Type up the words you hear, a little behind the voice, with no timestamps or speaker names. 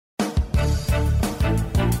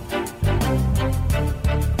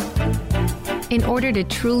In order to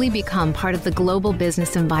truly become part of the global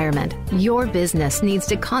business environment, your business needs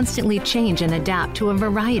to constantly change and adapt to a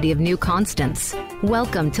variety of new constants.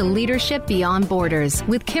 Welcome to Leadership Beyond Borders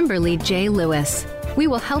with Kimberly J. Lewis. We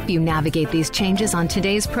will help you navigate these changes on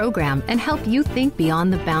today's program and help you think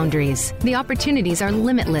beyond the boundaries. The opportunities are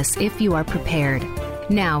limitless if you are prepared.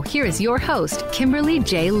 Now, here is your host, Kimberly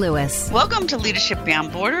J. Lewis. Welcome to Leadership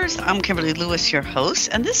Beyond Borders. I'm Kimberly Lewis, your host,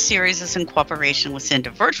 and this series is in cooperation with Cinda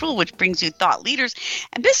Virtual, which brings you thought leaders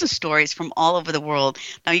and business stories from all over the world.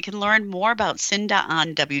 Now, you can learn more about Cinda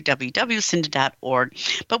on www.cinda.org,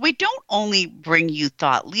 but we don't only bring you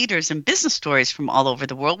thought leaders and business stories from all over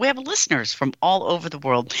the world. We have listeners from all over the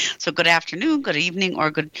world. So good afternoon, good evening,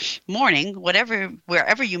 or good morning, wherever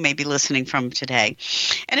you may be listening from today.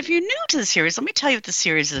 And if you're new to the series, let me tell you what the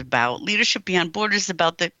series is about. Leadership Beyond Borders is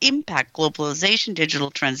about the impact globalization, digital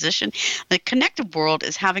transition, the connected world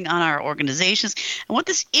is having on our organizations, and what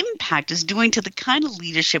this impact is doing to the kind of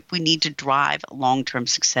leadership we need to drive long-term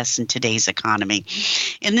success in today's economy.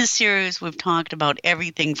 In this series, we've talked about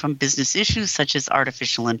everything from business issues such as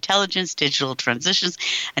artificial intelligence, digital transitions,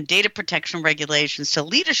 and data protection regulations to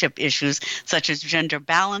leadership issues such as gender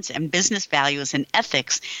balance and business values and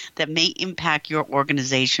ethics that may impact your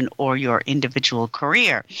organization or your individual career.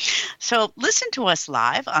 So listen to us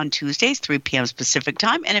live on Tuesdays, 3 p.m. Pacific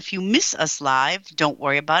time. And if you miss us live, don't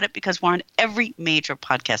worry about it because we're on every major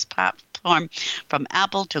podcast platform from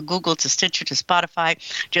Apple to Google to Stitcher to Spotify.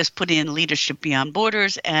 Just put in Leadership Beyond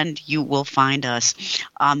Borders and you will find us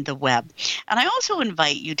on the web. And I also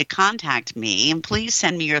invite you to contact me and please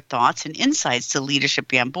send me your thoughts and insights to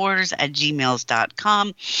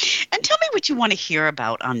leadershipbeyondborders@gmail.com and tell me what you want to hear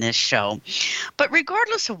about on this show. But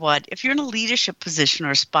regardless of what, if you're in a leadership position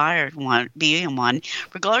or aspire to be in one,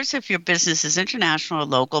 regardless if your business is international or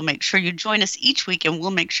local, make sure you join us each week and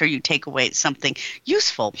we'll make sure you take away something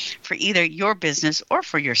useful for either your business or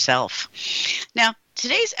for yourself. Now,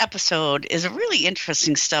 today's episode is a really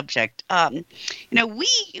interesting subject.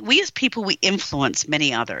 We as people, we influence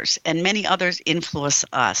many others, and many others influence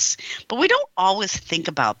us, but we don't always think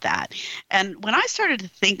about that. And when I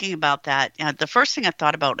started thinking about that, the first thing I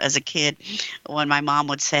thought about as a kid, when my mom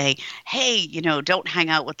would say, hey, don't hang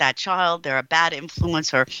out with that child, they're a bad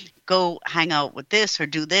influence, or go hang out with this or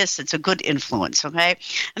do this. It's a good influence, okay?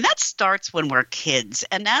 And that starts when we're kids.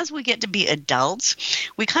 And as we get to be adults,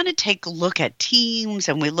 we kind of take a look at teams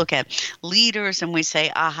and we look at leaders and we say,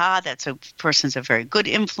 aha, that's a person's a very good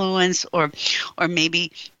influence, or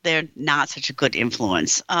maybe they're not such a good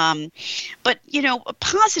influence. But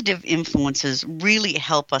positive influences really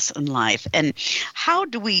help us in life. And how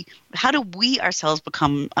do we ourselves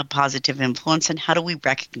become a positive influence, and how do we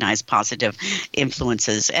recognize positive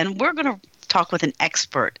influences? And we're going to talk with an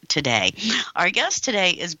expert today. Our guest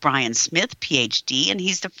today is Brian Smith, PhD, and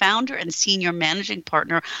he's the founder and senior managing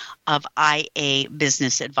partner of IA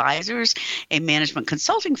Business Advisors, a management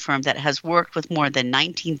consulting firm that has worked with more than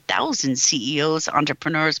 19,000 CEOs,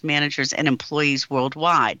 entrepreneurs, managers, and employees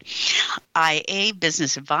worldwide. IA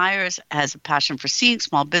Business Advisors has a passion for seeing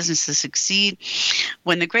small businesses succeed.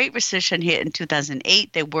 When the Great Recession hit in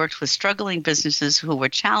 2008, they worked with struggling businesses who were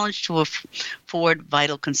challenged to afford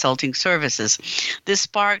vital consulting services. This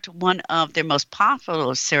sparked one of their most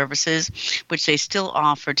popular services, which they still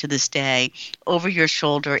offer to this day,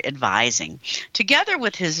 over-your-shoulder advising. Together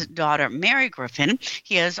with his daughter, Mary Griffin,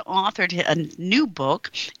 he has authored a new book,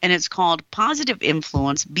 and it's called Positive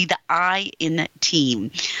Influence, Be the I in the Team.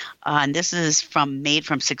 And this is made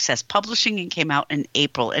from Success Publishing and came out in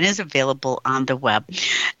April and is available on the web.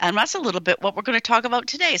 And that's a little bit what we're going to talk about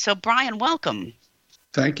today. So, Brian, welcome.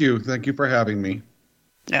 Thank you. Thank you for having me.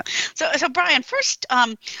 Yeah. So Brian, first,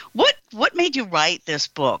 what made you write this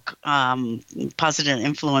book, Positive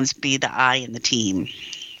Influence, Be the I in the Team?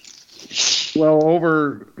 Well,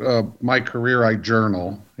 over my career, I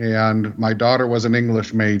journal, and my daughter was an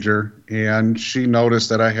English major, and she noticed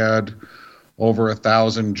that I had over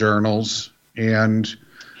 1,000 journals, and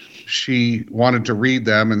she wanted to read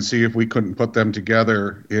them and see if we couldn't put them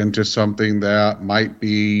together into something that might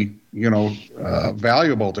be,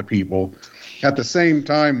 valuable to people. At the same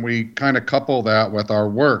time, we kind of couple that with our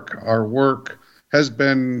work. Our work has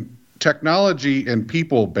been technology and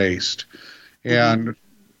people-based, and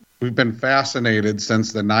we've been fascinated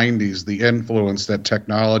since the 90s, the influence that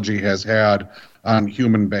technology has had on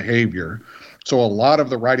human behavior. So a lot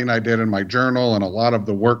of the writing I did in my journal and a lot of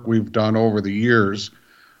the work we've done over the years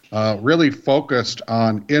really focused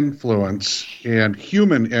on influence and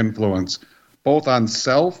human influence, both on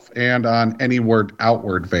self and on inward,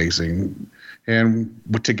 outward facing. And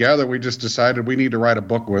together we just decided we need to write a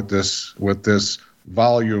book with this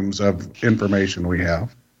volumes of information we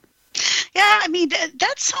have. Yeah, I mean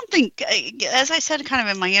that's something. As I said, kind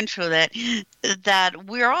of in my intro, that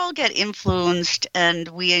we all get influenced, and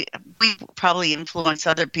we probably influence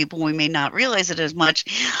other people. We may not realize it as much,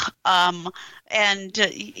 and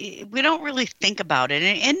we don't really think about it.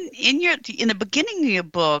 And in the beginning of your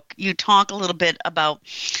book, you talk a little bit about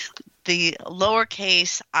the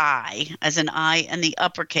lowercase I, as an I, and the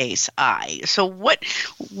uppercase I. So what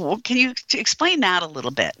can you explain that a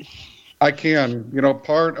little bit? I can.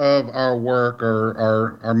 Part of our work,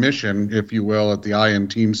 or our mission, if you will, at the I in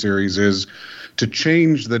Team series is to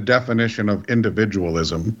change the definition of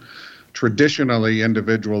individualism. Traditionally,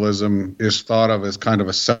 individualism is thought of as kind of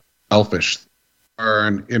a selfish, or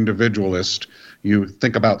an individualist. You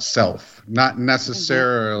think about self, not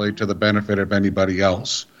necessarily to the benefit of anybody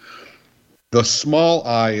else. The small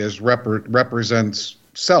I represents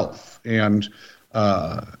self, and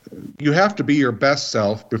you have to be your best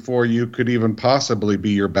self before you could even possibly be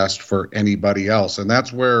your best for anybody else. And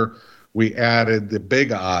that's where we added the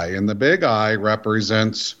big I. And the big I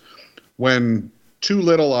represents when two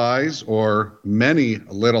little I's, or many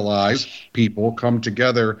little I's, people come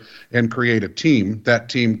together and create a team. That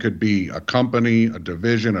team could be a company, a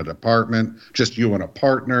division, a department, just you and a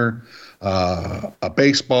partner, a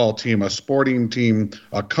baseball team, a sporting team,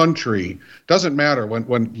 a country. Doesn't matter.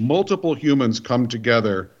 When multiple humans come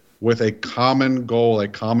together with a common goal, a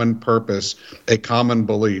common purpose, a common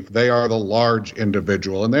belief, they are the large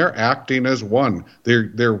individual, and they're acting as one.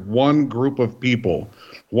 They're one group of people,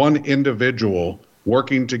 one individual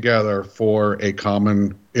working together for a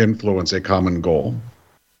common influence, a common goal.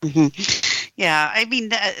 Mm-hmm. Yeah, I mean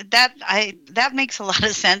that makes a lot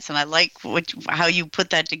of sense, and I like how you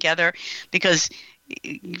put that together, because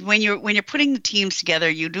when you're putting the teams together,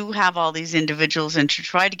 you do have all these individuals, and to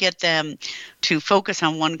try to get them to focus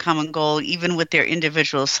on one common goal, even with their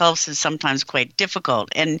individual selves, is sometimes quite difficult.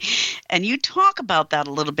 And you talk about that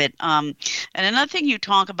a little bit. And another thing you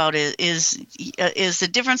talk about is the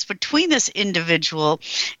difference between this individual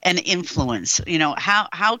and influence.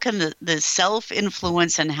 How can the self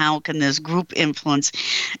influence, and how can this group influence?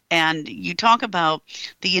 And you talk about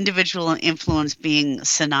the individual and influence being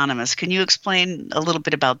synonymous. Can you explain a little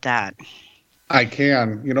bit about that? I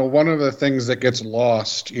can. One of the things that gets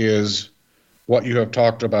lost is what you have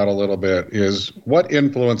talked about a little bit, is what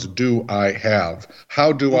influence do I have?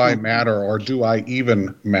 How do I matter, or do I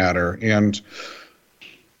even matter? And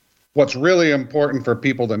what's really important for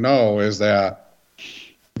people to know is that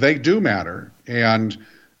they do matter. And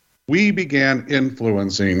we began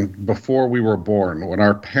influencing before we were born. When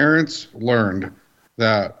our parents learned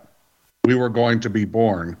that we were going to be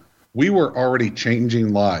born, we were already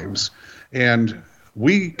changing lives. And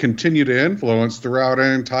we continue to influence throughout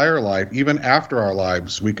our entire life. Even after our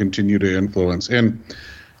lives, we continue to influence. And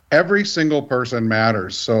every single person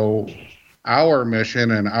matters. So our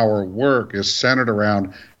mission and our work is centered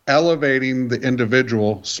around elevating the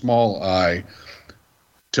individual, small I,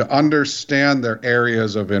 to understand their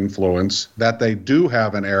areas of influence, that they do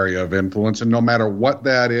have an area of influence, and no matter what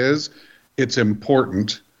that is, it's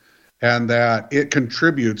important, and that it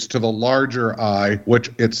contributes to the larger I, which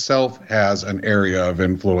itself has an area of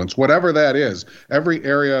influence. Whatever that is, every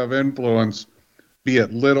area of influence, be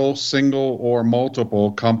it little, single, or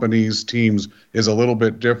multiple companies, teams, is a little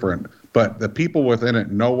bit different. But the people within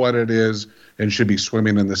it know what it is and should be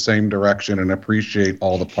swimming in the same direction and appreciate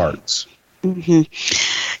all the parts. Mm-hmm.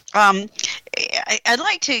 I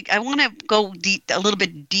want to go a little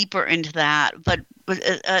bit deeper into that, but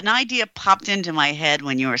an idea popped into my head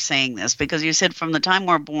when you were saying this, because you said from the time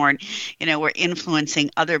we're born, we're influencing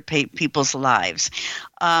other people's lives.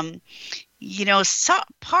 So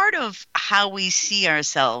part of how we see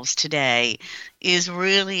ourselves today is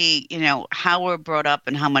really, how we're brought up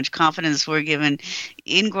and how much confidence we're given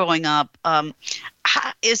in growing up.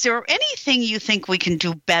 Is there anything you think we can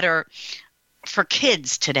do better for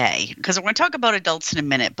kids today? Because we're going to talk about adults in a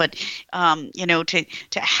minute, but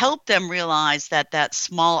to help them realize that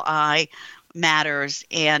small I matters,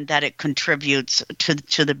 and that it contributes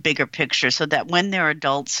to the bigger picture, so that when they're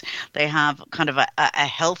adults, they have kind of a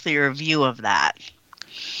healthier view of that.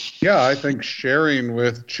 Yeah, I think sharing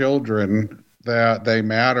with children that they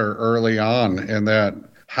matter early on, and that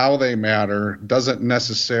how they matter doesn't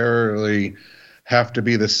necessarily have to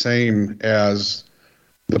be the same as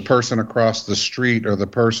the person across the street, or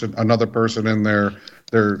another person in their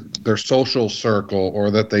social circle, or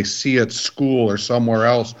that they see at school or somewhere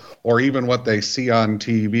else, or even what they see on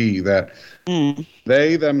TV, that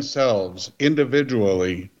they themselves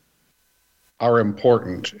individually are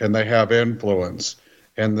important and they have influence,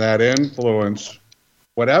 and that influence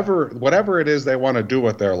whatever it is they want to do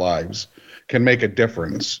with their lives can make a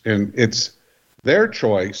difference. And it's their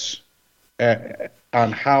choice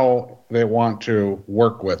on how they want to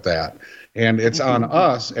work with that. And it's on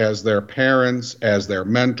us as their parents, as their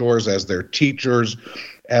mentors, as their teachers,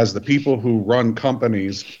 as the people who run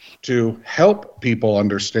companies to help people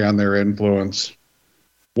understand their influence,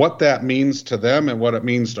 what that means to them and what it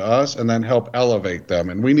means to us, and then help elevate them.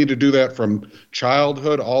 And we need to do that from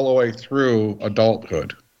childhood all the way through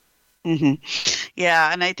adulthood.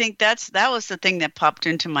 Yeah, and I think that was the thing that popped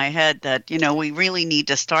into my head, that we really need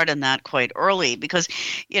to start on that quite early, because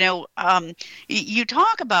you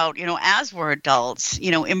talk about as we're adults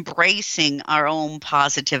embracing our own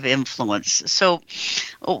positive influence. So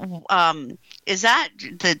is that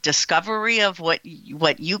the discovery of what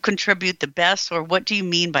you contribute the best, or what do you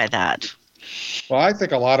mean by that? Well, I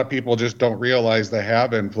think a lot of people just don't realize they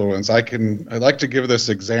have influence. I'd like to give this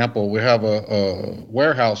example. We have a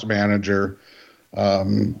warehouse manager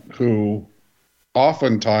who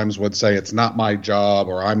oftentimes would say, it's not my job,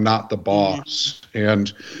 or I'm not the boss.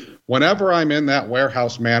 And whenever I'm in that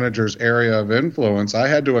warehouse manager's area of influence, I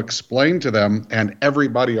had to explain to them and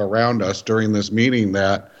everybody around us during this meeting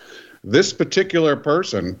that this particular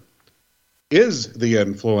person is the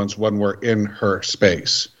influence when we're in her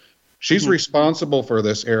space. She's responsible for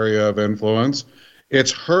this area of influence.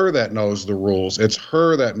 It's her that knows the rules. It's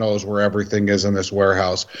her that knows where everything is in this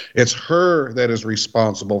warehouse. It's her that is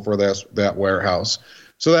responsible for that warehouse.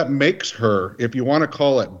 So that makes her, if you want to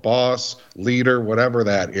call it boss, leader, whatever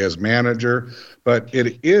that is, manager, but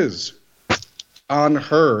it is on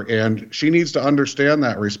her, and she needs to understand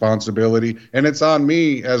that responsibility. And it's on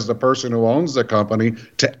me as the person who owns the company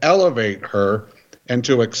to elevate her and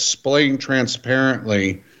to explain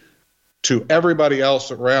transparently to everybody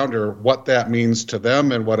else around her what that means to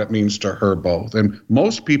them and what it means to her both. And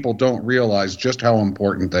most people don't realize just how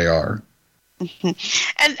important they are.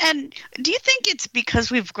 And do you think it's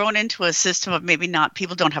because we've grown into a system of maybe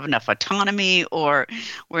people don't have enough autonomy, or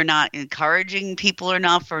we're not encouraging people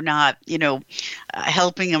enough, or not,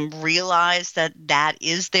 helping them realize that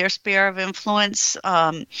is their sphere of influence?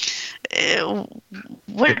 What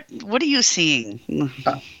are you seeing?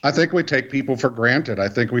 I think we take people for granted. I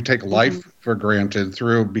think we take life for granted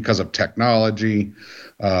because of technology,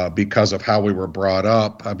 because of how we were brought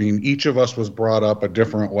up. I mean, each of us was brought up a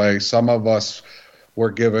different way. Some of us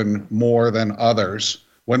were given more than others.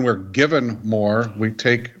 When we're given more, we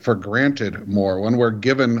take for granted more. When we're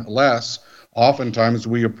given less, oftentimes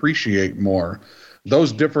we appreciate more.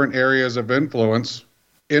 Those different areas of influence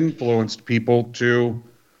influenced people to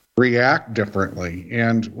react differently.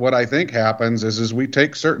 And what I think happens is we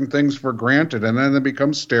take certain things for granted, and then they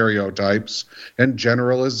become stereotypes and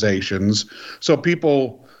generalizations. So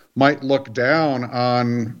people might look down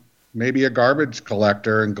on maybe a garbage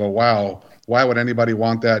collector and go, wow, why would anybody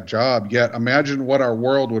want that job? Yet imagine what our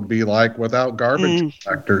world would be like without garbage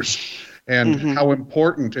collectors, and how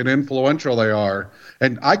important and influential they are.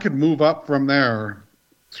 And I could move up from there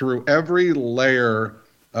through every layer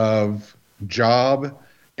of job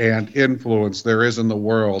and influence there is in the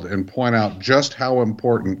world and point out just how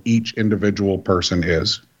important each individual person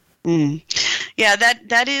is. Yeah,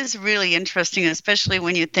 that is really interesting, especially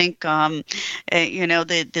when you think, the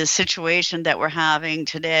situation that we're having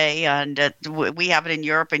today, and we have it in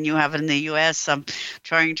Europe and you have it in the U.S.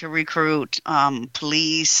 Trying to recruit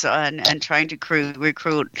police and trying to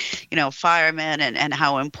recruit, firemen, and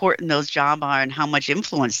how important those jobs are and how much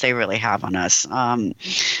influence they really have on us.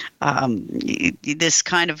 This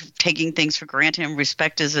kind of taking things for granted and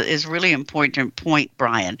respect is really important point,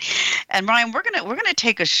 Brian. And Brian, we're gonna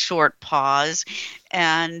take a short pause,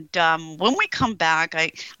 and when we come back,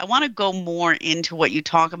 I want to go more into what you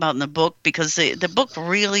talk about in the book, because the book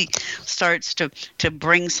really starts to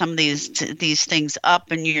bring some of these things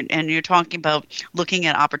up, and you're talking about looking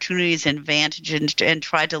at opportunities and advantages, and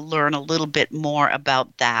try to learn a little bit more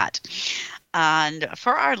about that. And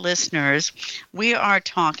for our listeners, we are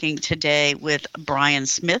talking today with Brian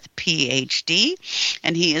Smith, PhD,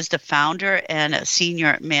 and he is the founder and a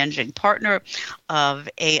senior managing partner of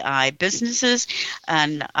AI Businesses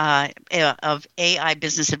and of AI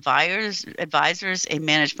Business Advisors, a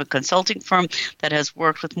management consulting firm that has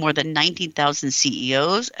worked with more than 19,000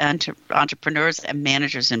 CEOs and entrepreneurs and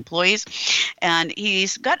managers, employees. And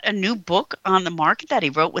he's got a new book on the market that he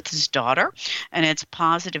wrote with his daughter, and it's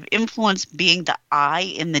Positive Influence, being the I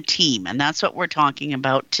in the team. And that's what we're talking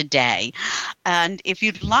about today. And if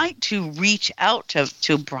you'd like to reach out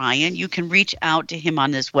to Brian, you can reach out to him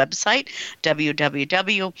on his website, www.briansmith,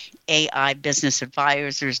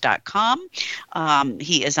 www.aibusinessadvisors.com.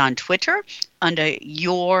 He is on Twitter under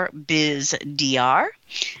YourBizDR.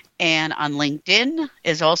 And on LinkedIn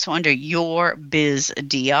is also under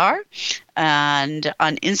YourBizDR. And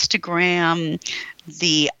on Instagram,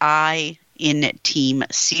 the I in Team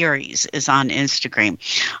series is on Instagram.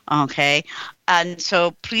 Okay. And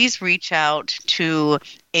so please reach out to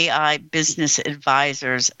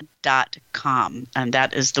aibusinessadvisors.com, and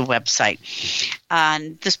that is the website.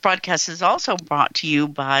 And this broadcast is also brought to you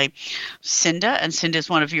by Cinda, and Cinda is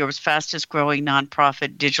one of Europe's fastest growing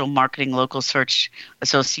nonprofit digital marketing local search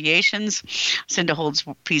associations. Cinda holds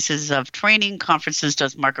pieces of training, conferences,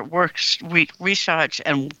 does market work, research,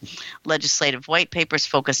 and legislative white papers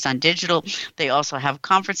focused on digital. They also have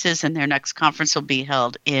conferences, and their next conference will be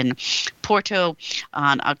held in Porto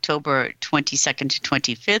on October 22nd to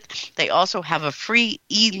 25th. They also have a free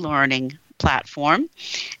e-learning platform,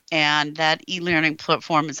 and that e-learning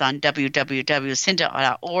platform is on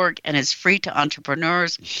www.cinda.org, and it's free to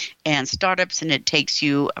entrepreneurs and startups, and it takes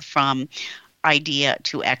you from idea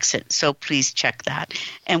to exit. So please check that.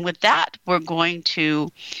 And with that, we're going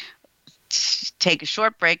to take a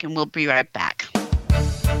short break, and we'll be right back.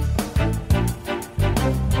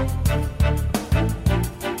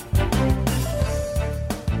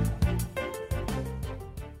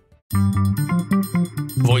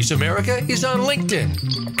 Voice America is on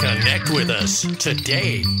LinkedIn. Connect with us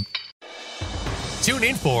today. Tune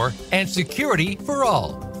in for And Security for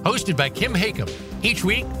All, hosted by Kim Hakam. Each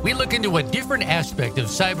week, we look into a different aspect of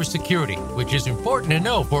cybersecurity, which is important to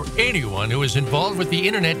know for anyone who is involved with the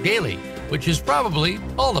internet daily, which is probably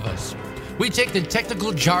all of us. We take the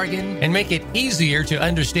technical jargon and make it easier to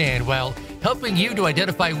understand while helping you to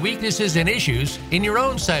identify weaknesses and issues in your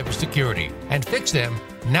own cybersecurity and fix them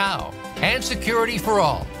now. And Security for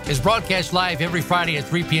All is broadcast live every Friday at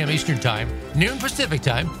 3 p.m. Eastern Time, noon Pacific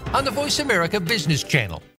Time, on the Voice America Business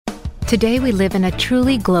Channel. Today we live in a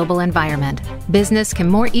truly global environment. Business can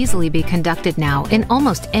more easily be conducted now in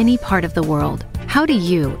almost any part of the world. How do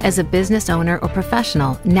you, as a business owner or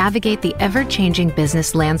professional, navigate the ever-changing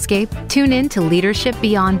business landscape? Tune in to Leadership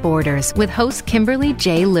Beyond Borders with host Kimberly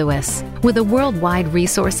J. Lewis. With a worldwide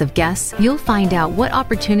resource of guests, you'll find out what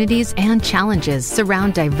opportunities and challenges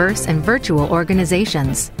surround diverse and virtual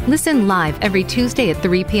organizations. Listen live every Tuesday at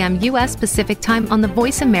 3 p.m. U.S. Pacific Time on the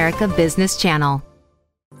Voice America Business Channel.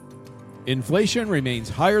 Inflation remains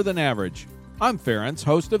higher than average. I'm Ferenc,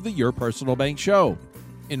 host of the Your Personal Bank Show.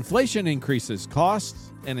 Inflation increases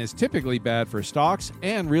costs and is typically bad for stocks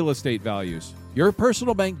and real estate values. Your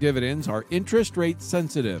personal bank dividends are interest rate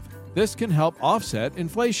sensitive. This can help offset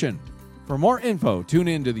inflation. For more info, tune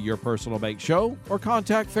in to the Your Personal Bank Show or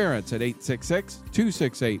contact Ferenc at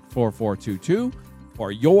 866-268-4422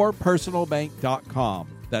 or yourpersonalbank.com.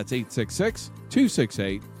 That's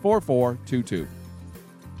 866-268-4422.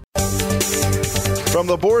 From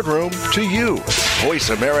the boardroom to you,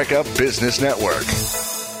 Voice America Business Network.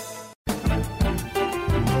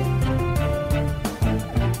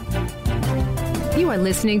 You are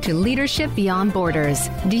listening to Leadership Beyond Borders.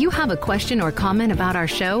 Do you have a question or comment about our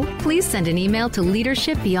show? Please send an email to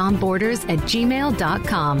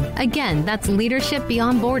leadershipbeyondborders@gmail.com. Again, that's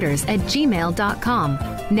leadershipbeyondborders@gmail.com.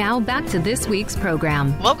 Now back to this week's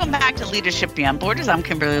program. Welcome back to Leadership Beyond Borders. I'm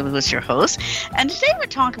Kimberly Lewis, your host. And today we're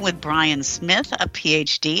talking with Brian Smith, a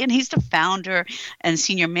PhD, and he's the founder and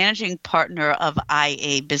senior managing partner of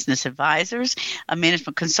IA Business Advisors, a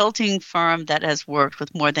management consulting firm that has worked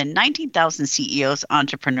with more than 19,000 CEOs,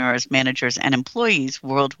 entrepreneurs, managers, and employees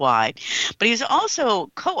worldwide. But he's also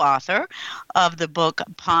co-author of the book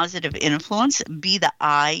Positive Influence, Be the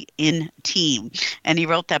I in Team. And he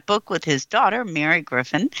wrote that book with his daughter, Mary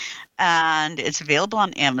Griffin, and it's available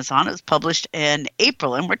on Amazon. It was published in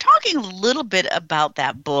April, and we're talking a little bit about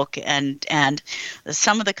that book and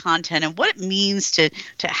some of the content and what it means to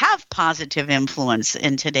have positive influence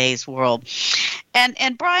in today's world. And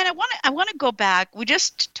Brian, I want to go back. We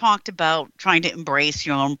just talked about trying to embrace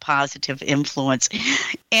your own positive influence,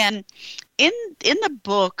 and in the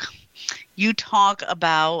book, you talk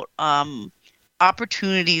about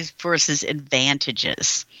opportunities versus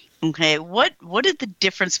advantages. Okay, what is the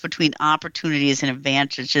difference between opportunities and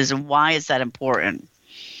advantages, and why is that important?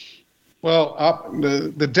 Well,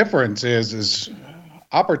 the difference is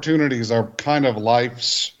opportunities are kind of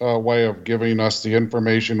life's way of giving us the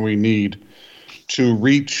information we need to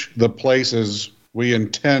reach the places we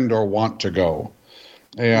intend or want to go.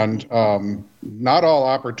 And not all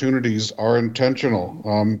opportunities are intentional.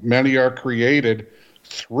 Many are created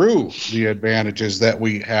through the advantages that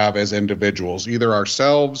we have as individuals, either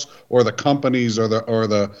ourselves or the companies or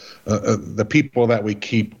the people that we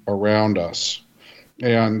keep around us.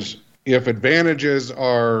 And if advantages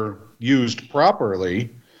are used properly,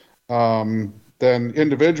 then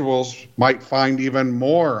individuals might find even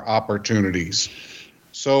more opportunities.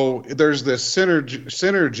 So there's this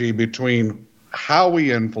synergy between how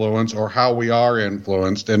we influence or how we are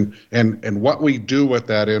influenced and what we do with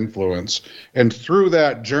that influence. And through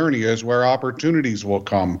that journey is where opportunities will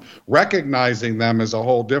come. Recognizing them is a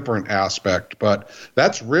whole different aspect, but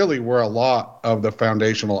that's really where a lot of the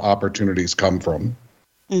foundational opportunities come from.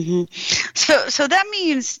 Mm-hmm. So that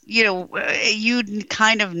means, you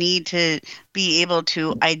kind of need to be able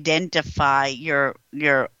to identify your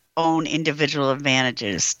own individual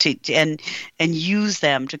advantages and use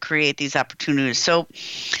them to create these opportunities. So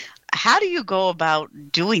how do you go about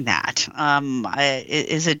doing that?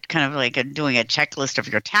 Is it kind of like doing a checklist of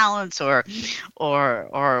your talents or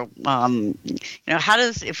how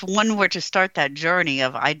does, if one were to start that journey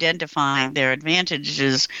of identifying their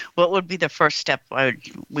advantages, what would be the first step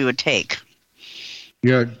we would take?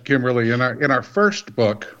 Yeah, Kimberly, in our first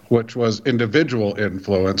book, which was Individual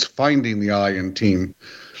Influence, Finding the I in Team,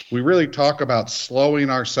 we really talk about slowing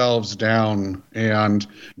ourselves down and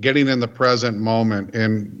getting in the present moment.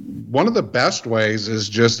 And one of the best ways is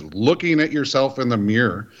just looking at yourself in the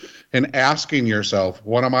mirror and asking yourself,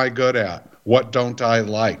 what am I good at? What don't I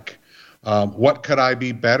like? What could I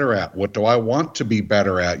be better at? What do I want to be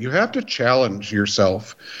better at? You have to challenge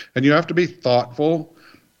yourself, and you have to be thoughtful.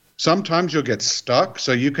 Sometimes you'll get stuck,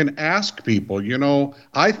 so you can ask people,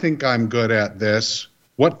 I think I'm good at this.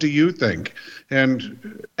 What do you think?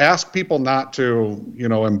 And ask people not to,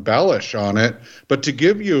 embellish on it, but to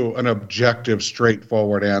give you an objective,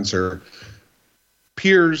 straightforward answer.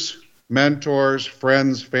 Peers, mentors,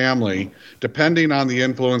 friends, family, depending on the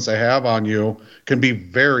influence they have on you, can be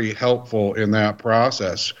very helpful in that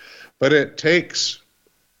process. But it takes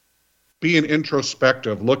being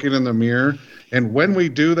introspective, looking in the mirror. And when we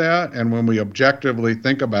do that, and when we objectively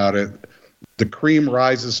think about it, the cream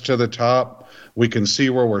rises to the top. We can see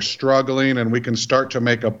where we're struggling, and we can start to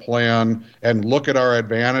make a plan and look at our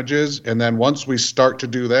advantages. And then once we start to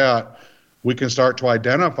do that, we can start to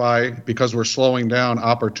identify, because we're slowing down,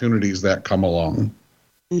 opportunities that come along.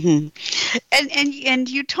 Mm-hmm. And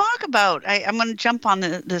you talk about, I'm going to jump on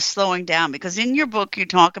the slowing down, because in your book you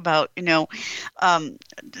talk about,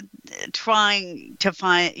 trying to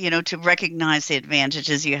find, to recognize the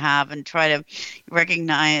advantages you have and try to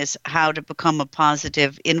recognize how to become a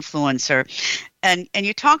positive influencer. And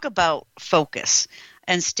you talk about focus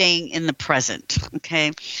and staying in the present.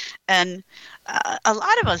 Okay. And a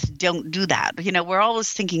lot of us don't do that. We're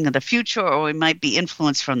always thinking of the future, or we might be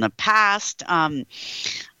influenced from the past.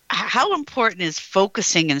 How important is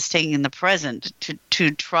focusing and staying in the present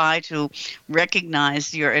to try to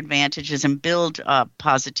recognize your advantages and build a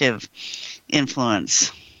positive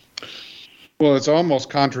influence? Well, it's almost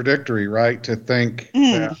contradictory, right, to think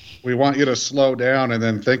that we want you to slow down and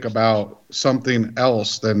then think about something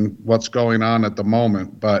else than what's going on at the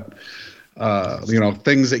moment. But,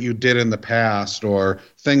 things that you did in the past, or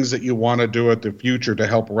things that you want to do at the future to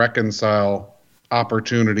help reconcile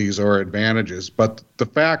opportunities or advantages. But the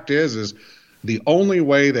fact is the only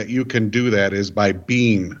way that you can do that is by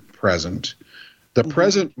being present. The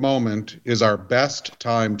present moment is our best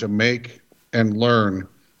time to make and learn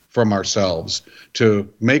from ourselves,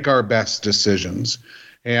 to make our best decisions.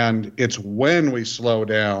 And it's when we slow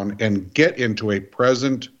down and get into a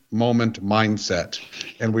present moment mindset,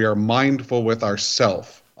 and we are mindful with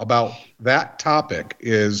ourselves about that topic,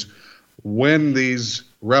 is when these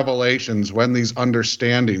revelations, when these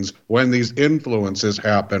understandings, when these influences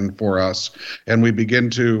happen for us, and we begin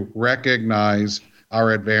to recognize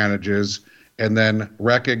our advantages and then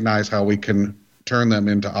recognize how we can turn them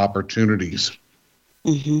into opportunities.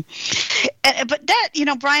 Mm-hmm. But that,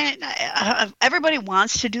 Brian, everybody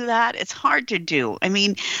wants to do that. It's hard to do. I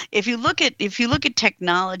mean, if you look at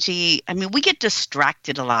technology, we get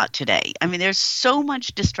distracted a lot today. There's so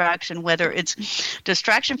much distraction, whether it's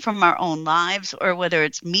distraction from our own lives or whether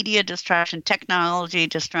it's media distraction, technology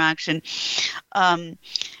distraction. How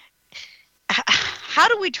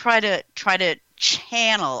do we try to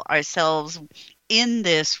channel ourselves in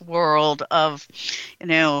this world of,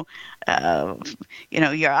 your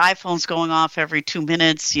iPhone's going off every 2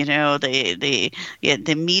 minutes, the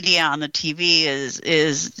media on the TV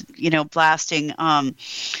is blasting.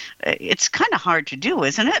 It's kind of hard to do,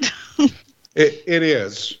 isn't it? It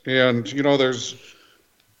is. And,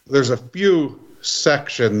 there's a few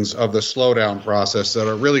sections of the slowdown process that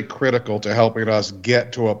are really critical to helping us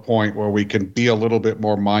get to a point where we can be a little bit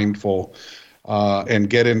more mindful and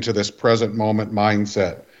get into this present moment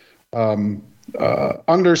mindset.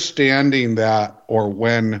 understanding that, or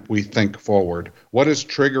when we think forward, what is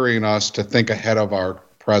triggering us to think ahead of our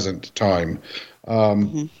present time,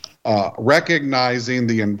 recognizing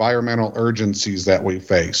the environmental urgencies that we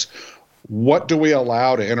face. What do we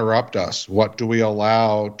allow to interrupt us? What do we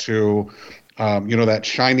allow to, that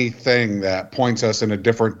shiny thing that points us in a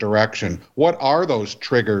different direction? What are those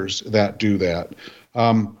triggers that do that?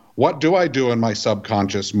 What do I do in my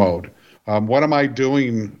subconscious mode? What am I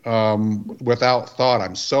doing without thought?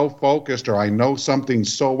 I'm so focused, or I know something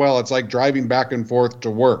so well. It's like driving back and forth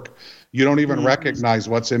to work. You don't even recognize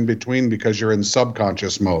what's in between because you're in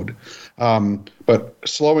subconscious mode. But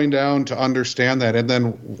slowing down to understand that, and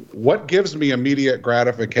then what gives me immediate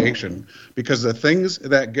gratification? Because the things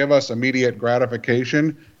that give us immediate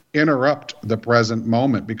gratification interrupt the present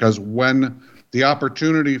moment, because when the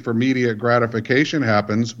opportunity for immediate gratification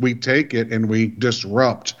happens, we take it and we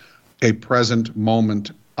disrupt a present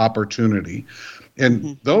moment opportunity.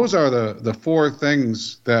 And those are the four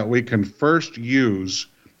things that we can first use,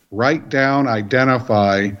 write down,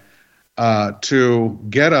 identify, to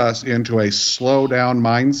get us into a slow down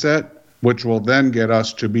mindset, which will then get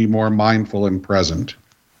us to be more mindful and present.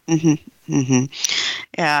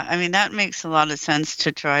 Yeah, I mean, that makes a lot of sense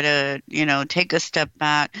to try to, take a step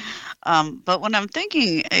back. But when I'm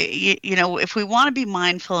thinking, if we want to be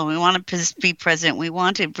mindful and we want to be present, we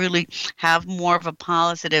want to really have more of a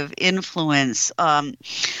positive influence.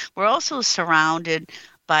 We're also surrounded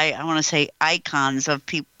by, I want to say, icons of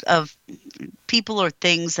people or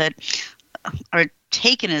things that are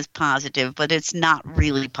taken as positive, but it's not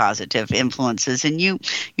really positive influences. And you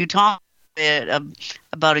talk a bit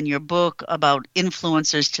about in your book about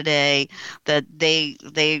influencers today, that they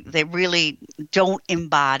really don't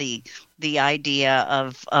embody the idea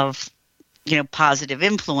of positive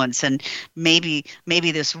influence, and maybe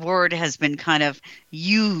this word has been kind of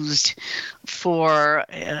used for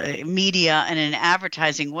media in an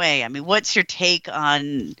advertising way. I mean, what's your take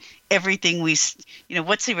on everything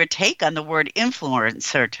what's your take on the word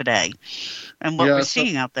influencer today and what we're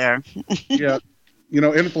seeing out there?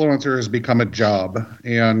 Influencer has become a job,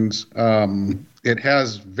 and it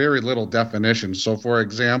has very little definition. So, for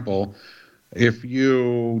example, if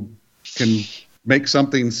you can make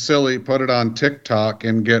something silly, put it on TikTok,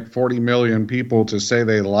 and get 40 million people to say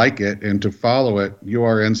they like it and to follow it, you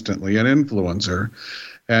are instantly an influencer.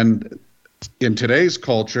 And in today's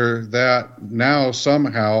culture, that now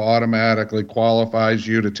somehow automatically qualifies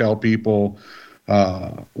you to tell people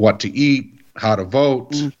what to eat, how to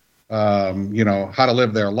vote, how to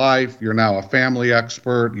live their life. You're now a family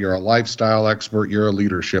expert, you're a lifestyle expert, you're a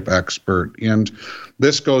leadership expert. And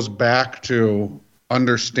this goes back to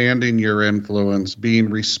understanding your influence, being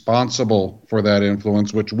responsible for that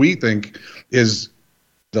influence, which we think is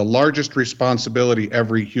the largest responsibility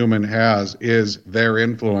every human has, is their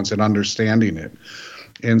influence and understanding it.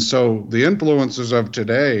 And so the influencers of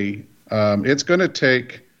today, it's going to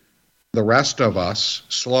take the rest of us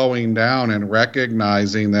slowing down and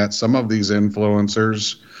recognizing that some of these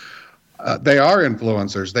influencers, they are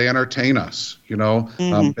influencers. They entertain us,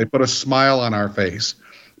 they put a smile on our face.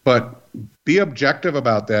 But be objective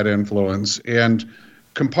about that influence and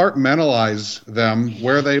compartmentalize them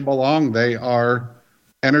where they belong. They are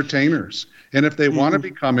entertainers. And if they want to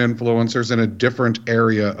become influencers in a different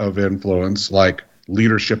area of influence, like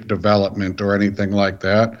leadership development or anything like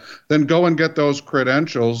that, then go and get those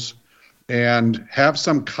credentials and have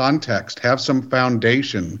some context, have some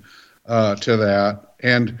foundation to that.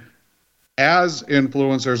 And as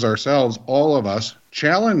influencers ourselves, all of us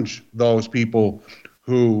challenge those people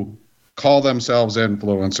who call themselves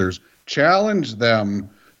influencers, challenge them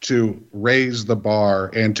to raise the bar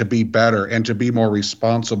and to be better and to be more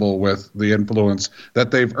responsible with the influence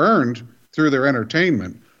that they've earned through their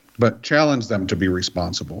entertainment, but challenge them to be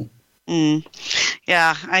responsible.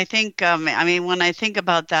 Yeah, I think, when I think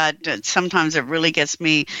about that, sometimes it really gets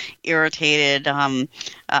me irritated on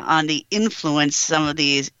the influence some of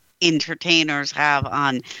these entertainers have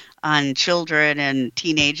on children and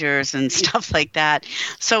teenagers and stuff like that.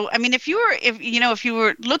 So, I mean, if you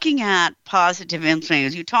were looking at positive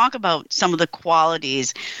influence, you talk about some of the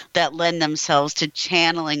qualities that lend themselves to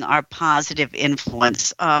channeling our positive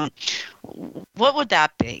influence. What would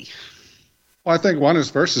that be? Well, I think one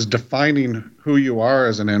is defining who you are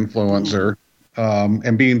as an influencer,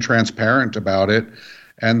 and being transparent about it.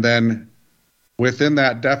 And then within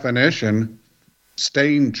that definition,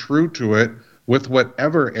 staying true to it with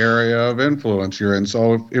whatever area of influence you're in.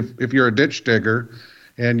 So if you're a ditch digger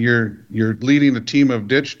and you're leading a team of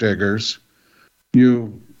ditch diggers,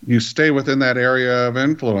 you stay within that area of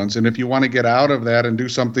influence. And if you want to get out of that and do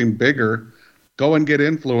something bigger, go and get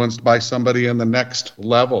influenced by somebody in the next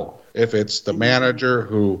level. If it's the manager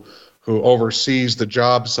who oversees the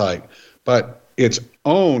job site, but it's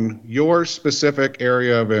own your specific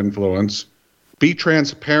area of influence, be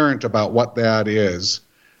transparent about what that is,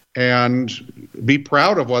 and be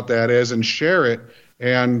proud of what that is, and share it,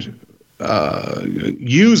 and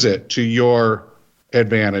use it to your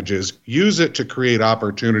advantages. Use it to create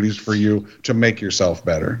opportunities for you to make yourself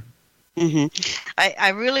better. I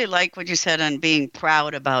really like what you said on being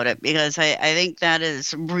proud about it, because I think that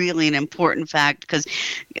is really an important fact,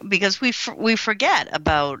 because we forget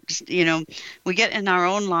about, we get in our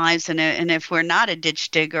own lives, and if we're not a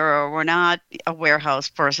ditch digger or we're not a warehouse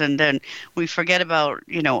person, then we forget about,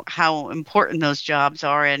 how important those jobs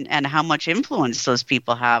are and how much influence those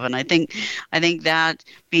people have. And I think that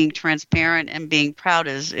being transparent and being proud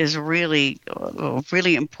is really,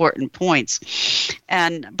 really important points.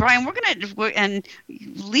 And Brian, we're going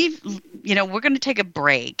to take a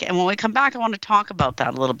break, and when we come back, I want to talk about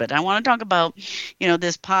that a little bit. I want to talk about,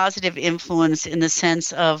 this positive influence in the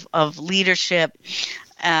sense of leadership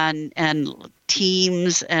and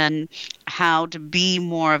teams, and how to be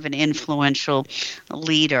more of an influential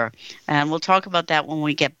leader. And we'll talk about that when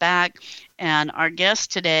we get back. And our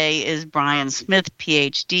guest today is Brian Smith,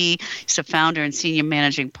 PhD. He's the founder and senior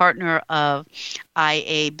managing partner of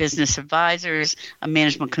IA Business Advisors, a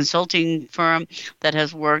management consulting firm that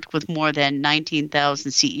has worked with more than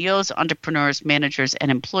 19,000 CEOs, entrepreneurs, managers, and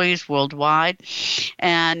employees worldwide.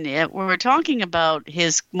 And we're talking about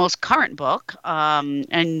his most current book,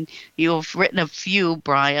 and you've written a few,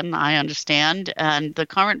 Brian, I understand. And the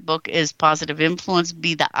current book is Positive Influence,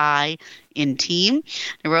 Be the I in Team.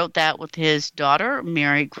 He wrote that with his daughter,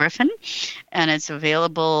 Mary Griffin, and it's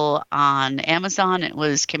available on Amazon.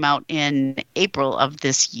 It came out in April of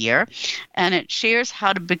this year, and it shares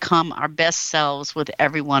how to become our best selves with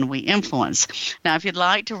everyone we influence. Now, if you'd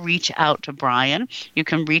like to reach out to Brian, you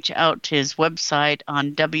can reach out to his website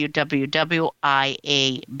on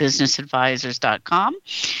www.iabusinessadvisors.com.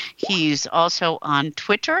 He's also on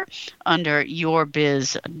Twitter under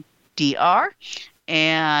YourBizDR,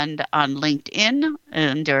 and on LinkedIn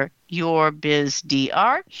under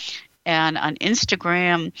YourBizDR, and on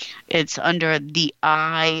Instagram it's under the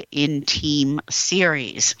I in Team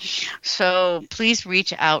series. So please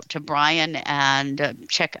reach out to Brian and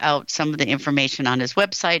check out some of the information on his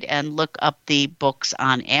website and look up the books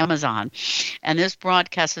on Amazon. And this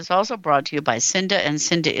broadcast is also brought to you by Cinda, and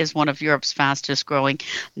Cinda is one of Europe's fastest growing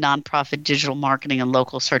nonprofit digital marketing and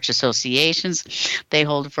local search associations. They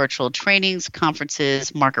hold virtual trainings,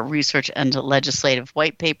 conferences, market research, and legislative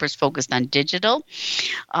white papers focused on digital.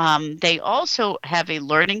 They also have a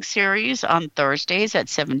learning series on Thursdays at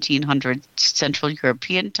 1700 Central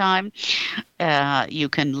European Time. You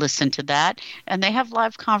can listen to that. And they have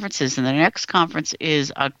live conferences, and the next conference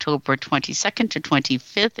is October 22nd to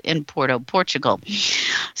 25th in Porto, Portugal.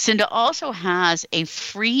 Cinda also has a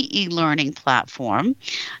free e-learning platform,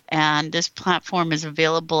 and this platform is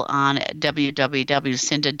available on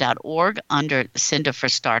www.cinda.org under Cinda for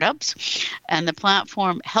Startups. And the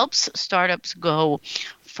platform helps startups go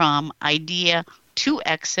from idea to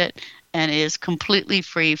exit, and is completely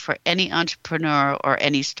free for any entrepreneur or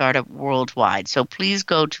any startup worldwide. So please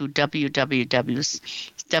go to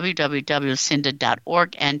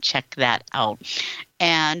www.cinda.org and check that out.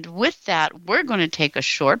 And with that, we're going to take a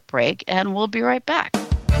short break, and we'll be right back.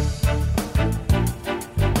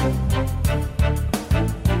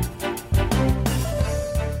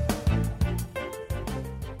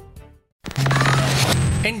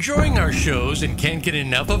 Enjoying our shows and can't get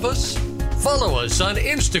enough of us? Follow us on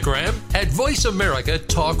Instagram at Voice America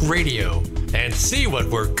Talk Radio and see what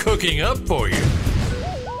we're cooking up for you.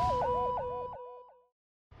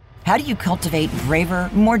 How do you cultivate braver,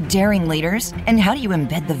 more daring leaders? And how do you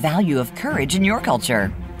embed the value of courage in your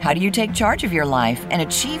culture? How do you take charge of your life and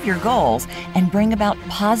achieve your goals and bring about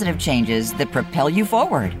positive changes that propel you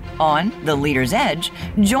forward? On The Leader's Edge,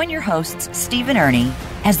 join your hosts, Steve and Ernie,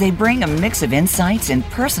 as they bring a mix of insights in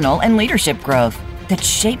personal and leadership growth that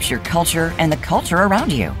shapes your culture and the culture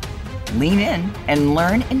around you. Lean in and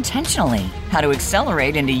learn intentionally how to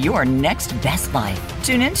accelerate into your next best life.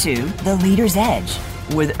 Tune into The Leader's Edge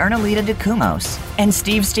with Ernalita DeCumos and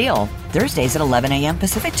Steve Steele, Thursdays at 11 a.m.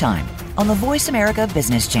 Pacific Time on the Voice America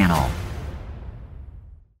Business Channel.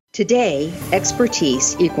 Today,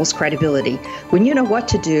 expertise equals credibility. When you know what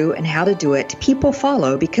to do and how to do it, people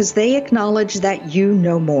follow because they acknowledge that you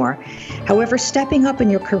know more. However, stepping up in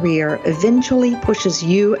your career eventually pushes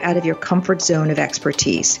you out of your comfort zone of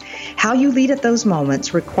expertise. How you lead at those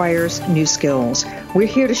moments requires new skills. We're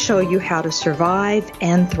here to show you how to survive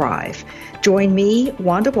and thrive. Join me,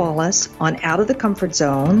 Wanda Wallace, on Out of the Comfort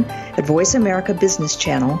Zone at Voice America Business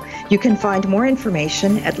Channel. You can find more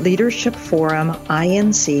information at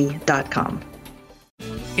leadershipforuminc.com.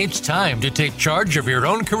 It's time to take charge of your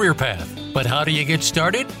own career path. But how do you get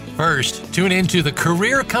started? First, tune in to The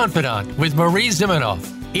Career Confidant with Marie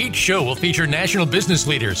Zimenoff. Each show will feature national business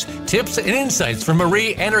leaders, tips and insights from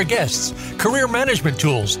Marie and her guests, career management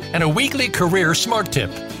tools, and a weekly career smart tip.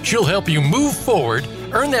 She'll help you move forward,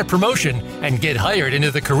 earn that promotion, and get hired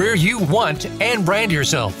into the career you want and brand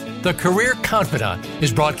yourself. The Career Confidant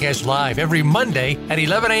is broadcast live every Monday at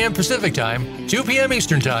 11 a.m. Pacific Time, 2 p.m.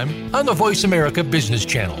 Eastern Time on the Voice America Business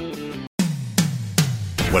Channel.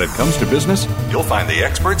 When it comes to business, you'll find the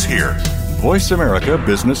experts here. Voice America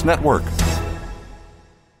Business Network.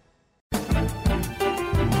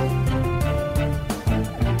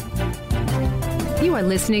 You are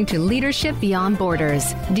listening to Leadership Beyond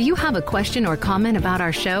Borders. Do you have a question or comment about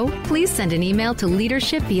our show? Please send an email to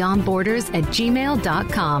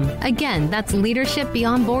leadershipbeyondborders@gmail.com. Again, that's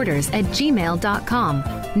leadershipbeyondborders@gmail.com.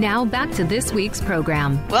 Now back to this week's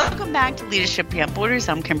program. Welcome back to Leadership Beyond Borders.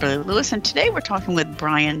 I'm Kimberly Lewis, and today we're talking with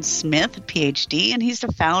Brian Smith, a PhD, and he's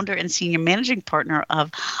the founder and senior managing partner of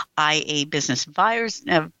IA Business Advisors,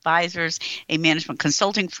 a management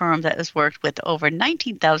consulting firm that has worked with over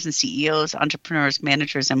 19,000 CEOs, entrepreneurs,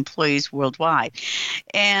 managers, employees worldwide.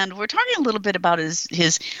 And we're talking a little bit about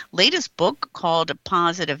his latest book called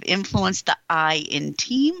Positive Influence, The I in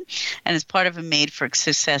Team, and is part of a Made for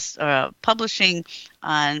Success publishing,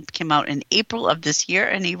 and came out in April of this year.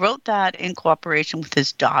 And he wrote that in cooperation with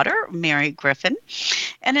his daughter, Mary Griffin.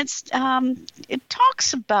 And it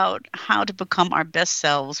talks about how to become our best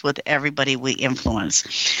selves with everybody we influence.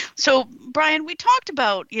 So, Brian, we talked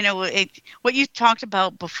about, what you talked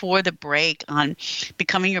about before the break on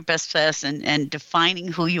becoming your best self and defining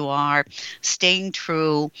who you are, staying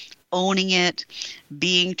true, owning it,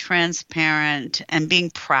 being transparent, and being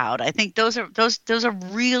proud. I think those are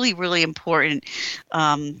really, really important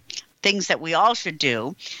things that we all should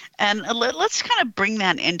do. And let's kind of bring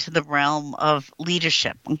that into the realm of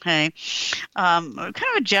leadership, okay? Kind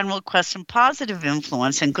of a general question, positive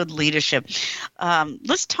influence and good leadership.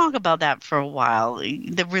 Let's talk about that for a while,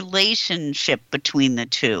 the relationship between the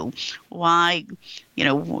two. Why,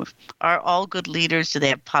 are all good leaders, do they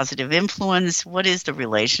have positive influence? What is the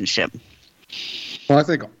relationship? Well, I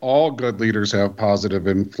think all good leaders have positive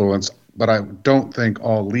influence, but I don't think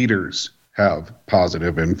all leaders have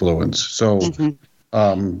positive influence. So,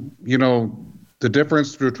 the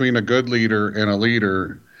difference between a good leader and a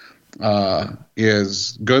leader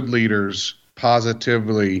is good leaders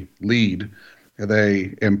positively lead.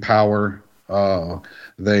 They empower,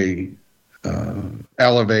 they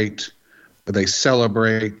elevate, they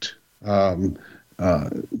celebrate,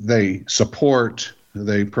 they support,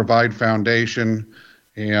 they provide foundation,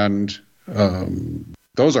 and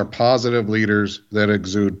those are positive leaders that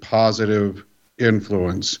exude positive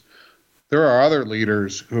influence. There are other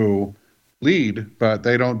leaders who lead, but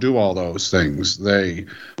they don't do all those things. They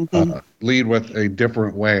lead with a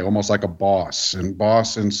different way, almost like a boss. And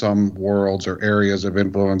boss in some worlds or areas of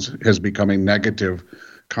influence has become a negative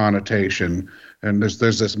connotation. And there's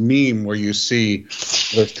this meme where you see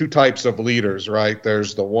there's two types of leaders, right?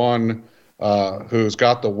 There's the one who's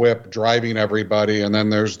got the whip driving everybody, and then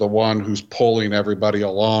there's the one who's pulling everybody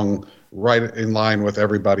along right in line with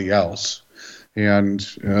everybody else. And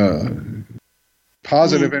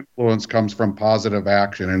positive influence comes from positive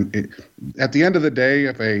action. And at the end of the day,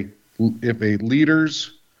 if a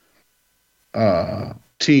leader's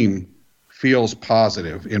team feels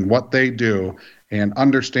positive in what they do and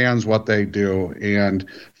understands what they do and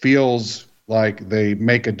feels like they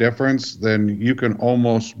make a difference, then you can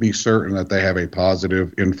almost be certain that they have a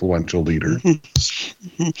positive, influential leader.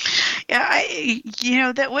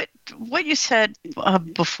 Yeah, that what you said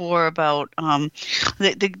before about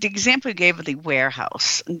the example you gave of the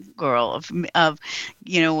warehouse girl of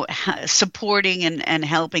supporting and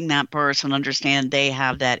helping that person understand they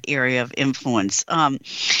have that area of influence. I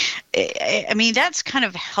mean, that's kind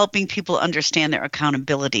of helping people understand their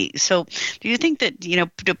accountability. So, do you think that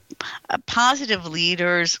positive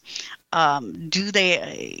leaders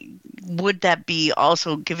would that be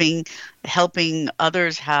also helping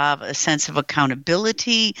others have a sense of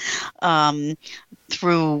accountability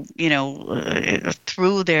through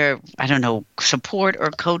their, support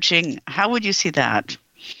or coaching? How would you see that?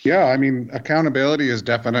 Yeah, I mean, accountability is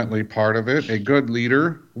definitely part of it. A good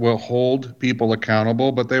leader will hold people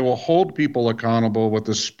accountable, but they will hold people accountable with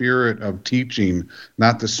the spirit of teaching,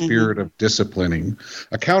 not the spirit of disciplining.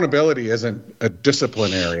 Accountability isn't a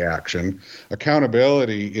disciplinary action.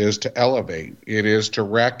 Accountability is to elevate. It is to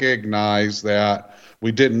recognize that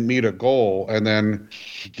we didn't meet a goal and then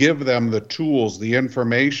give them the tools, the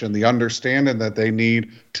information, the understanding that they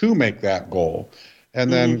need to make that goal.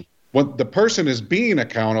 And then when the person is being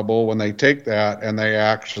accountable, when they take that and they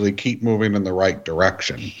actually keep moving in the right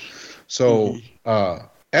direction. So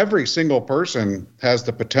every single person has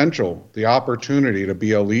the potential, the opportunity to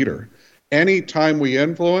be a leader. Anytime we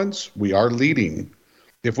influence, we are leading.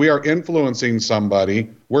 If we are influencing somebody,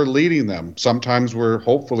 we're leading them. Sometimes we're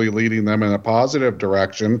hopefully leading them in a positive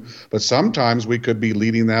direction, but sometimes we could be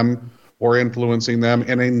leading them or influencing them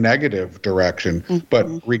in a negative direction. But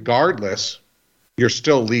regardless, you're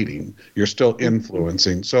still leading, you're still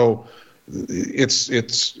influencing. So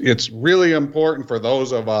it's really important for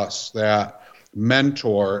those of us that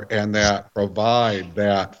mentor and that provide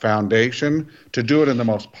that foundation to do it in the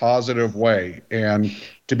most positive way and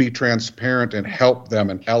to be transparent and help them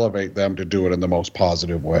and elevate them to do it in the most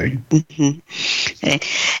positive way.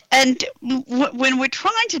 And when we're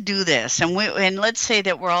trying to do this, and let's say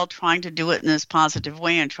that we're all trying to do it in this positive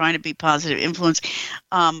way and trying to be positive influence,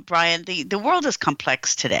 Brian, the world is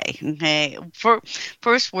complex today. Okay,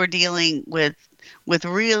 first we're dealing with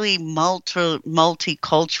really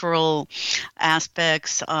multicultural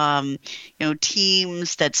aspects,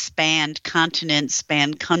 teams that span continents,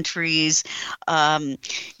 span countries,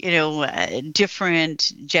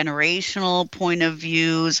 different generational point of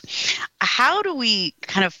views. How do we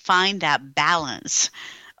kind of find that balance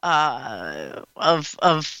of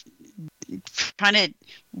kind of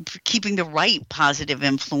keeping the right positive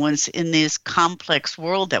influence in this complex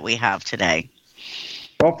world that we have today?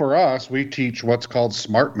 Well, for us, we teach what's called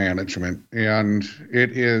SMART management, and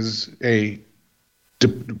it is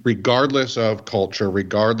regardless of culture,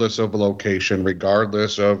 regardless of location,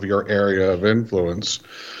 regardless of your area of influence,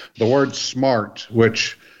 the word SMART,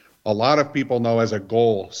 which a lot of people know as a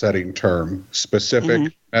goal-setting term,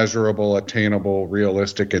 specific, measurable, attainable,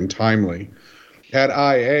 realistic, and timely. At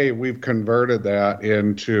IA, we've converted that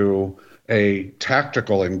into a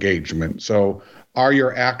tactical engagement. So are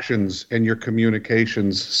your actions and your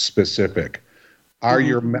communications specific? Are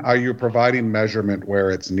you providing measurement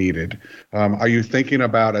where it's needed? Are you thinking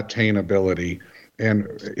about attainability? And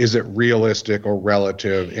is it realistic or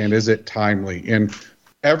relative? And is it timely? And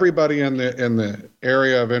everybody in the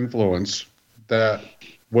area of influence that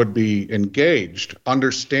would be engaged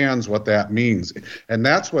understands what that means. And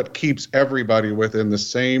that's what keeps everybody within the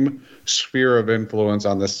same sphere of influence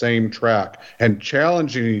on the same track and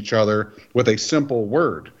challenging each other with a simple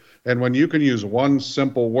word. And when you can use one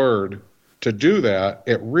simple word to do that,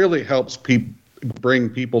 it really helps bring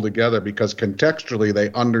people together because contextually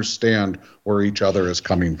they understand where each other is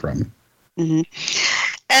coming from.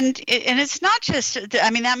 And it's not just, I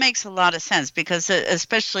mean, that makes a lot of sense because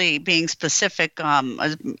especially being specific in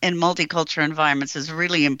multicultural environments is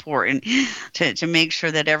really important to make sure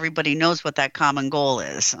that everybody knows what that common goal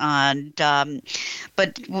is. And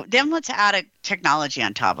but then let's add a technology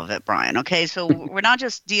on top of it, Brian. Okay, so we're not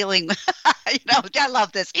just dealing, I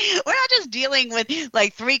love this. We're not just dealing with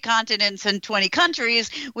like 3 continents and 20 countries.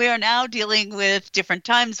 We are now dealing with different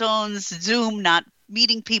time zones, Zoom, not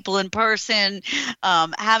meeting people in person,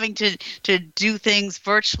 having to do things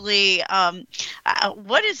virtually.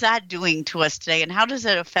 What is that doing to us today, and how does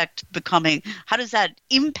that how does that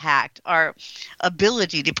impact our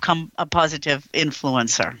ability to become a positive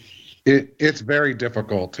influencer? It's very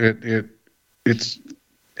difficult. It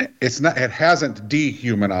hasn't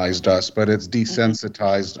dehumanized us, but it's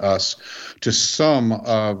desensitized us to some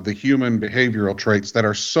of the human behavioral traits that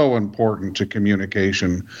are so important to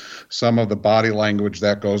communication. Some of the body language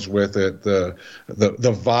that goes with it, the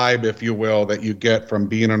vibe, if you will, that you get from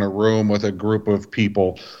being in a room with a group of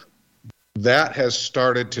people, that has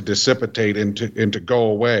started to dissipate and to go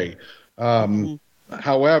away.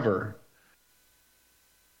 However,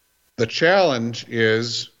 the challenge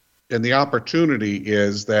is, and the opportunity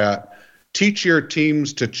is that teach your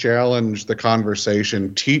teams to challenge the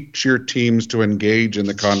conversation, teach your teams to engage in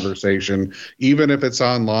the conversation, even if it's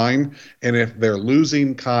online. And if they're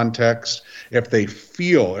losing context, if they're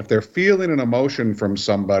feeling an emotion from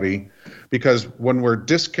somebody, because when we're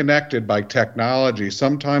disconnected by technology,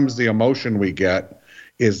 sometimes the emotion we get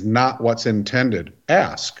is not what's intended.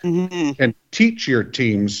 Ask and teach your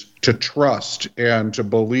teams to trust and to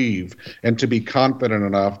believe and to be confident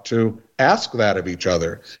enough to ask that of each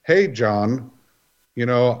other. Hey, John,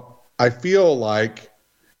 I feel like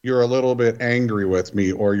you're a little bit angry with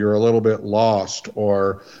me, or you're a little bit lost,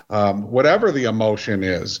 or whatever the emotion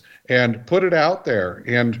is, and put it out there.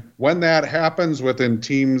 And when that happens within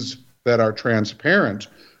teams that are transparent,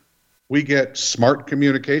 we get smart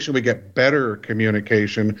communication, we get better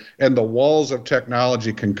communication, and the walls of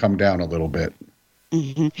technology can come down a little bit.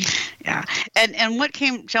 Mm-hmm. Yeah. And what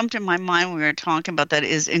jumped in my mind when we were talking about that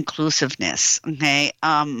is inclusiveness. Okay.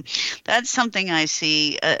 That's something I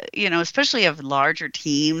see, especially of larger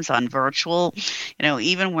teams on virtual,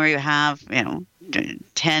 even where you have,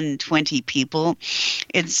 10, 20 people,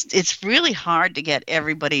 it's really hard to get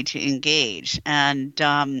everybody to engage. And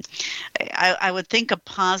I would think a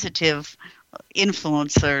positive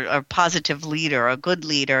influencer or positive leader, a good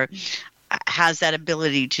leader, has that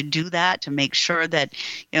ability to do that, to make sure that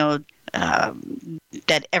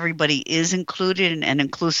that everybody is included and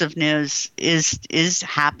inclusiveness is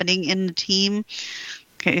happening in the team.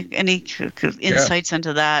 Okay, any insights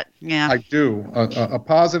into that? Yeah, I do. A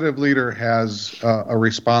positive leader has a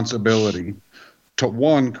responsibility to,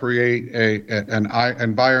 one, create an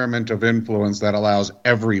environment of influence that allows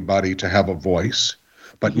everybody to have a voice.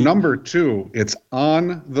 But number two, it's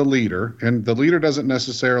on the leader, and the leader doesn't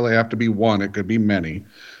necessarily have to be one, it could be many,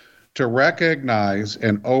 to recognize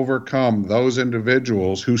and overcome those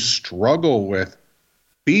individuals who struggle with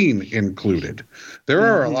being included. There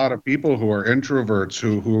are a lot of people who are introverts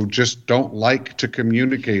who just don't like to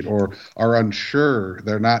communicate, or are unsure,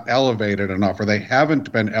 they're not elevated enough, or they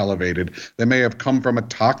haven't been elevated. They may have come from a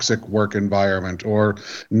toxic work environment, or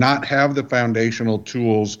not have the foundational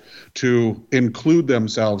tools to include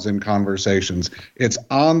themselves in conversations. It's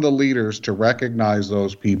on the leaders to recognize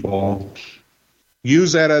those people,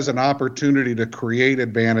 use that as an opportunity to create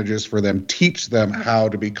advantages for them, teach them how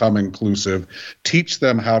to become inclusive, teach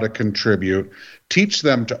them how to contribute, teach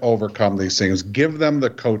them to overcome these things, give them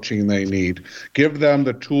the coaching they need, give them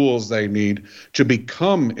the tools they need to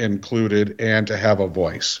become included and to have a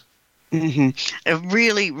voice. Mm-hmm. A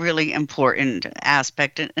really, really important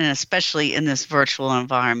aspect, and especially in this virtual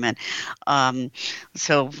environment.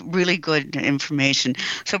 So really good information.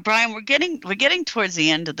 So Brian, we're getting towards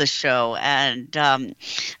the end of the show, and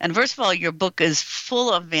first of all, your book is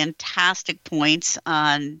full of fantastic points,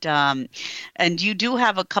 and you do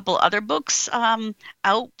have a couple other books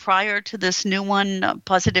out prior to this new one,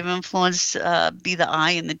 Positive Influence, Be the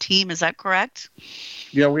I in the Team. Is that correct?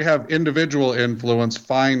 Yeah, we have Individual Influence,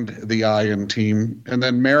 Find the I in Team. And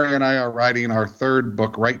then Mary and I are writing our third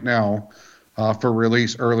book right now for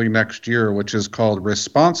release early next year, which is called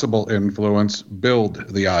Responsible Influence, Build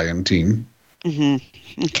the I in Team.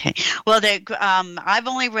 Mm-hmm. Okay. Well, I've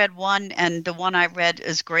only read one, and the one I read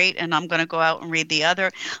is great, and I'm going to go out and read the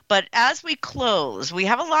other. But as we close, we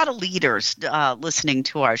have a lot of leaders listening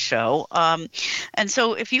to our show. And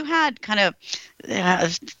so if you had kind of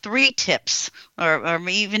 3 tips or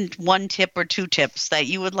even 1 tip or 2 tips that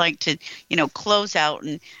you would like to, close out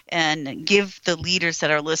and give the leaders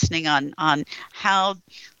that are listening on how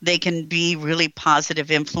they can be really positive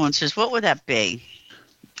influencers, what would that be?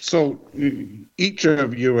 So each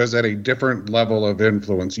of you is at a different level of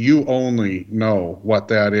influence. You only know what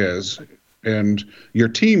that is, and your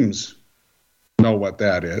teams know what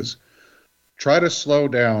that is. Try to slow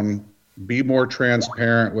down, be more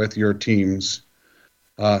transparent with your teams,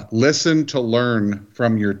 listen to learn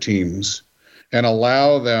from your teams, and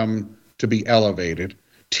allow them to be elevated.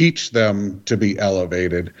 Teach them to be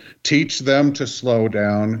elevated. Teach them to slow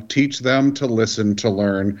down. Teach them to listen to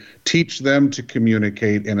learn. Teach them to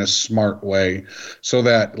communicate in a smart way, so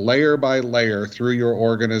that layer by layer through your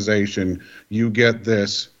organization, you get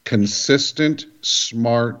this consistent,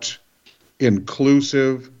 smart,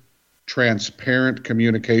 inclusive, transparent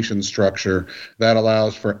communication structure that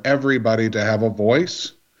allows for everybody to have a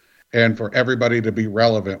voice and for everybody to be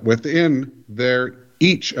relevant within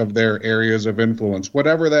each of their areas of influence,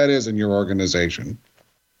 whatever that is in your organization.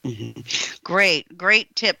 Mm-hmm.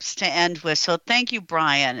 Great tips to end with. So thank you,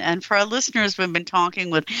 Brian. And for our listeners, we've been talking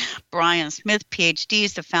with Brian Smith, PhD,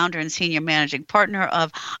 is the founder and senior managing partner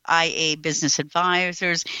of IA Business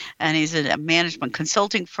Advisors, and he's a management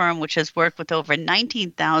consulting firm which has worked with over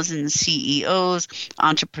 19,000 CEOs,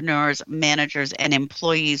 entrepreneurs, managers, and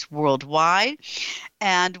employees worldwide.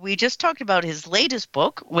 And we just talked about his latest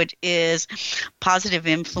book, which is Positive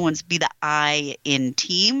Influence, Be the I in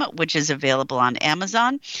Team, which is available on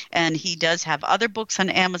Amazon. And he does have other books on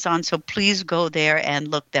Amazon, so please go there and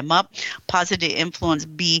look them up. Positive Influence,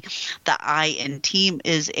 Be the I in Team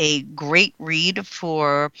is a great read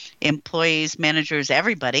for employees, managers,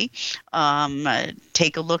 everybody.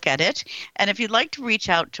 Take a look at it. And if you'd like to reach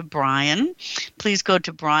out to Brian, please go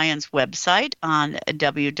to Brian's website on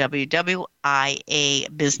www.iabs.com.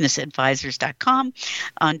 iabusinessadvisors.com.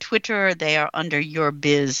 On Twitter, they are under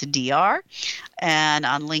YourBizDR. And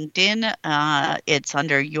on LinkedIn, it's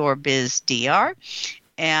under YourBizDR.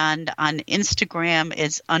 And on Instagram,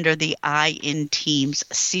 it's under the I in Teams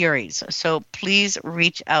series. So please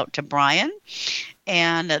reach out to Brian.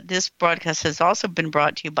 And this broadcast has also been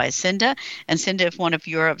brought to you by Cinda. And Cinda is one of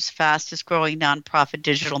Europe's fastest growing nonprofit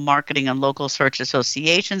digital marketing and local search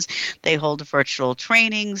associations. They hold virtual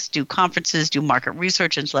trainings, do conferences, do market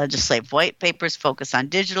research and legislative white papers, focus on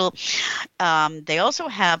digital. They also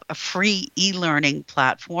have a free e-learning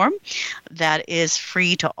platform that is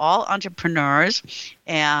free to all entrepreneurs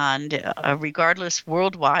and regardless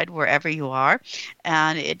worldwide, wherever you are.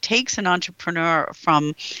 And it takes an entrepreneur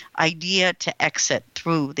from idea to exit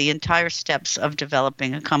through the entire steps of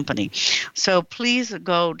developing a company. So please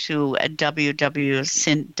go to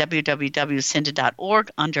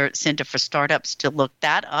www.cinda.org under Cinda for Startups to look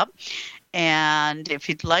that up. And if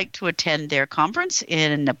you'd like to attend their conference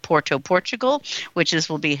in Porto, Portugal, which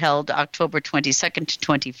will be held October 22nd to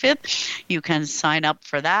 25th, you can sign up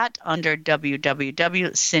for that under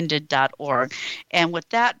www.cinda.org. And with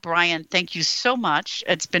that, Brian, thank you so much.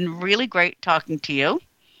 It's been really great talking to you.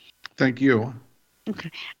 Thank you.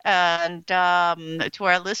 Okay. And to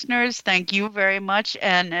our listeners, thank you very much.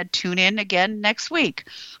 And tune in again next week.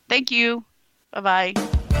 Thank you. Bye-bye.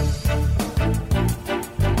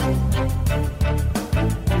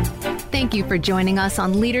 Thank you for joining us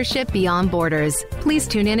on Leadership Beyond Borders. Please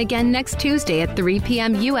tune in again next Tuesday at 3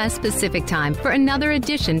 p.m. U.S. Pacific Time for another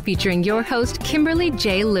edition featuring your host, Kimberly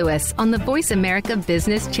J. Lewis, on the Voice America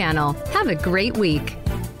Business Channel. Have a great week.